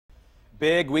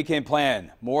Big weekend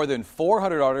plan. More than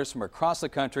 400 artists from across the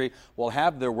country will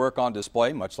have their work on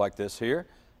display, much like this here,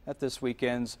 at this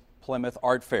weekend's Plymouth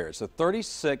Art Fair. It's the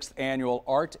 36th annual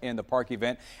Art in the Park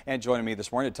event. And joining me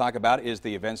this morning to talk about it is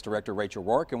the events director, Rachel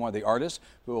Rourke, and one of the artists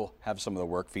who will have some of the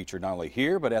work featured not only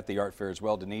here, but at the art fair as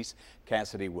well, Denise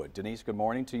Cassidy Wood. Denise, good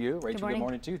morning to you. Rachel, good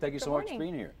morning to you. Thank you so much for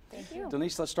being here. Thank you.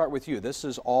 Denise, let's start with you. This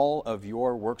is all of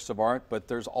your works of art, but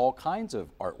there's all kinds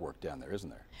of artwork down there, isn't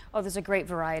there? Oh, there's a great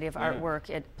variety of artwork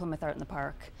at Plymouth Art in the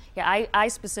Park. Yeah, I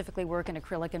specifically work in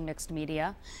acrylic and mixed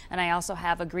media, and I also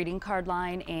have a greeting card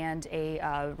line and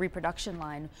a reproduction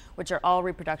line, which are all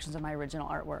reproductions of my original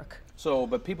artwork. So,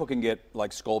 but people can get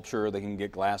like sculpture, they can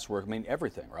get glass work, I mean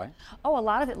everything, right? Oh, a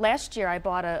lot of it. Last year I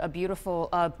bought a beautiful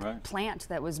plant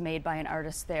that was made by an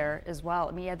artist there as well.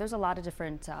 I mean, yeah, there's a lot of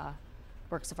different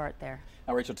works of art there.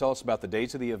 Now, Rachel, tell us about the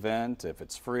dates of the event, if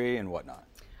it's free and whatnot.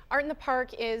 Art in the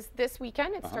Park is this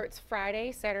weekend. It starts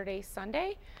Friday, Saturday,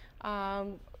 Sunday.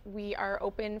 We are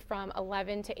open from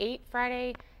 11 to 8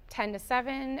 Friday, 10 to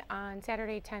 7 on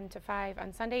Saturday, 10 to 5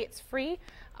 on Sunday. It's free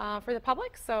for the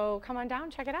public, so come on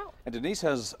down, check it out. And Denise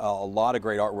has a lot of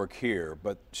great artwork here,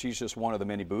 but she's just one of the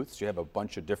many booths. You have a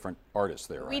bunch of different artists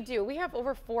there, right? We do. We have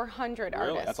over 400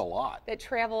 artists. That's a lot. That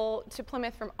travel to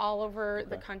Plymouth from all over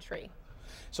the country.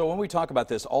 So when we talk about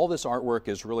this, all this artwork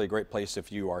is really a great place.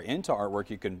 If you are into artwork,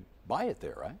 you can buy it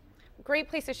there, right? Great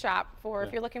place to shop for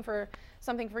if you're looking for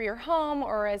something for your home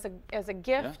or as a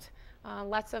gift.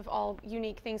 Lots of all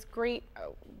unique things. Great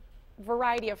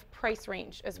variety of price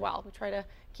range as well. We try to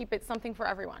keep it something for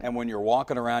everyone. And when you're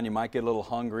walking around, you might get a little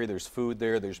hungry. There's food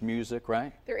there. There's music,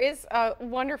 right? There is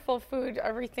wonderful food,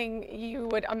 everything you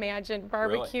would imagine.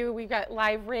 Barbecue. Really? We've got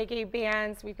live reggae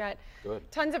bands. We've got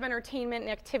tons of entertainment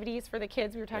and activities for the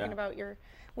kids. We were talking about your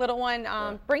little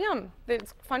one. Bring them.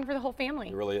 It's fun for the whole family.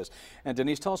 It really is. And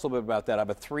Denise, tell us a little bit about that. I have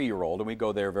a 3-year-old, and we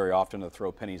go there very often to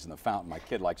throw pennies in the fountain. My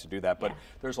kid likes to do that, but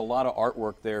there's a lot of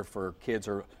artwork there for kids,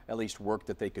 or at least work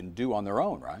that they can do on their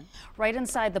own, right? Right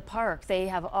inside the park, they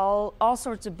have all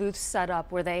sorts of booths set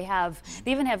up where they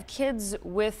even have kids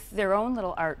with their own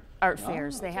little art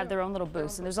fairs. They have their own little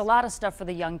booths, and there's a lot of stuff for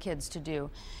the young kids to do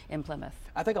in Plymouth.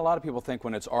 I think a lot of people think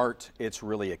when it's art, it's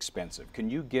really expensive. Can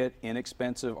you get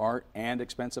inexpensive art and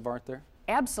expensive art there?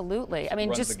 Absolutely. I mean,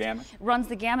 runs the gamut? Runs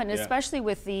the gamut, and especially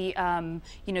with the,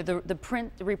 you know, the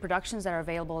print reproductions that are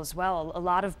available as well. A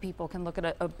lot of people can look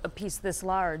at a piece this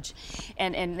large,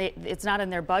 and it's not in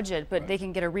their budget, but they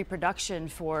can get a reproduction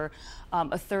for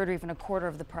a third or even a quarter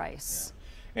of the price.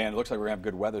 And it looks like we're going to have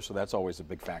good weather, so that's always a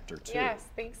big factor, too. Yes,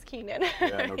 thanks, Keenan.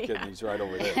 Yeah, no kidding. He's right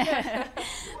over there.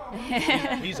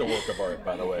 He's a work of art,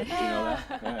 by the way. Did you know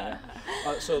that?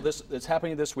 So it's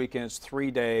happening this weekend. It's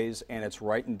 3 days, and it's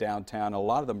right in downtown. A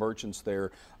lot of the merchants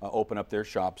there open up their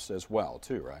shops as well,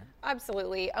 too, right?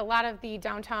 Absolutely. A lot of the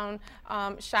downtown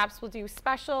shops will do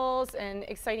specials and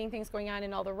exciting things going on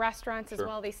in all the restaurants as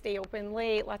well. They stay open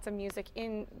late. Lots of music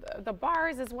in the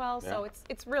bars as well. So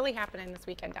it's really happening this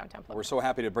weekend downtown Plymouth. We're so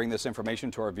happy to bring this information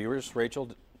to our viewers.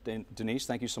 Rachel, Denise,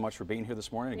 thank you so much for being here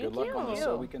this morning, and good luck on this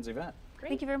weekend's event.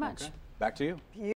 Thank you very much. Back to you.